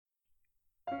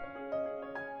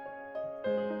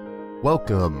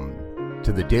Welcome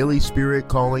to the Daily Spirit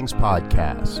Callings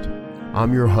podcast.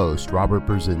 I'm your host, Robert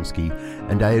Brzezinski,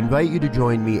 and I invite you to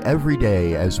join me every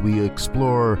day as we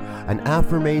explore an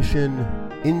affirmation,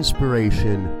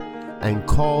 inspiration, and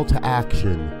call to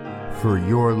action for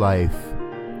your life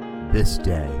this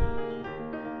day.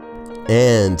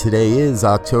 And today is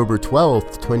October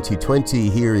 12th, 2020.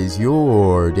 Here is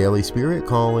your Daily Spirit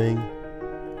Calling.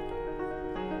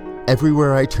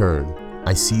 Everywhere I turn,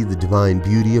 I see the divine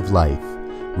beauty of life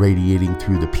radiating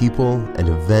through the people and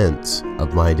events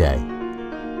of my day.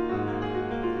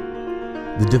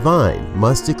 The divine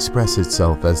must express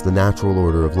itself as the natural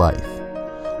order of life.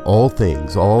 All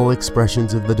things, all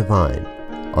expressions of the divine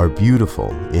are beautiful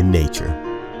in nature.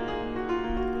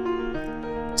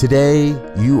 Today,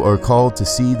 you are called to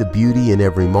see the beauty in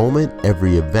every moment,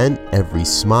 every event, every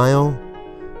smile,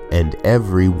 and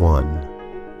every one.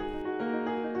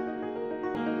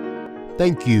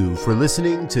 Thank you for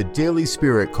listening to Daily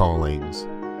Spirit Callings.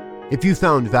 If you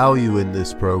found value in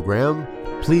this program,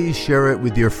 please share it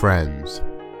with your friends.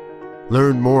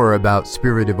 Learn more about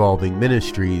Spirit Evolving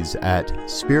Ministries at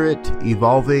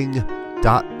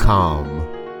spiritevolving.com.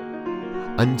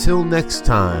 Until next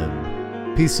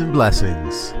time, peace and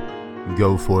blessings.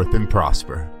 Go forth and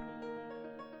prosper.